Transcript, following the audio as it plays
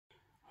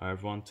Hi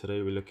everyone,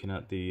 today we're looking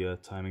at the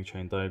timing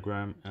chain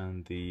diagram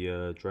and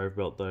the drive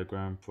belt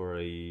diagram for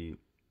a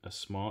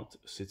smart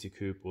City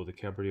Coupe or the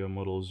Cabrio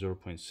model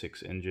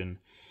 0.6 engine,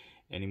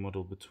 any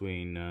model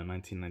between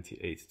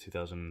 1998 to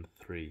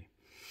 2003.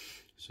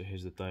 So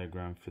here's the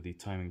diagram for the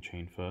timing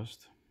chain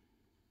first.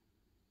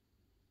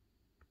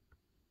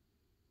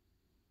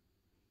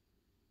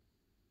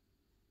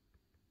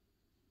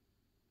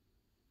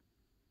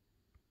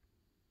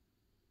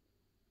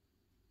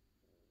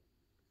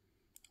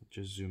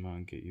 I'll just zoom out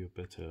and get you a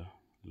better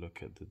look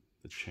at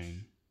the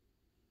chain.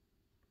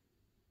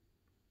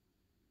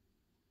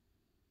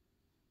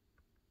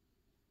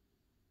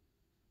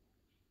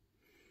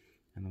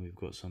 And then we've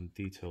got some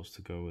details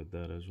to go with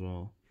that as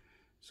well.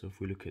 So if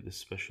we look at the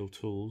special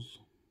tools,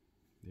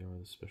 there are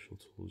the special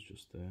tools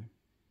just there.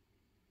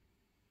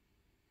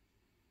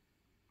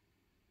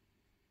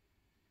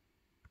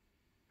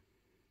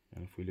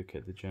 And if we look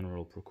at the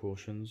general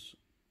precautions,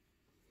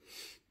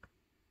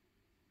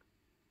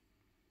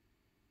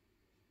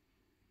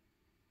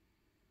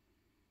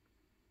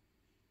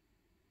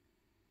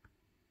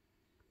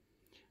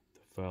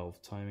 the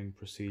valve timing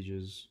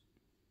procedures,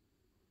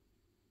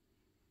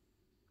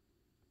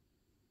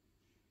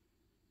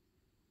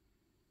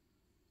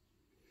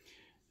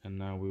 and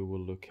now we will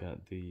look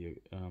at the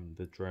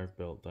drive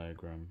belt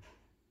diagram.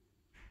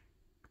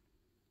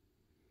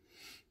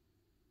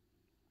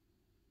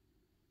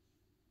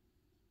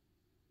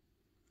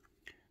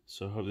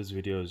 So I hope this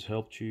video has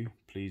helped you.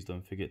 Please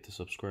don't forget to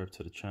subscribe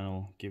to the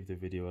channel, give the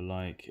video a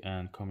like,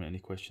 and comment any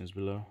questions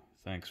below.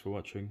 Thanks for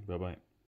watching. Bye bye.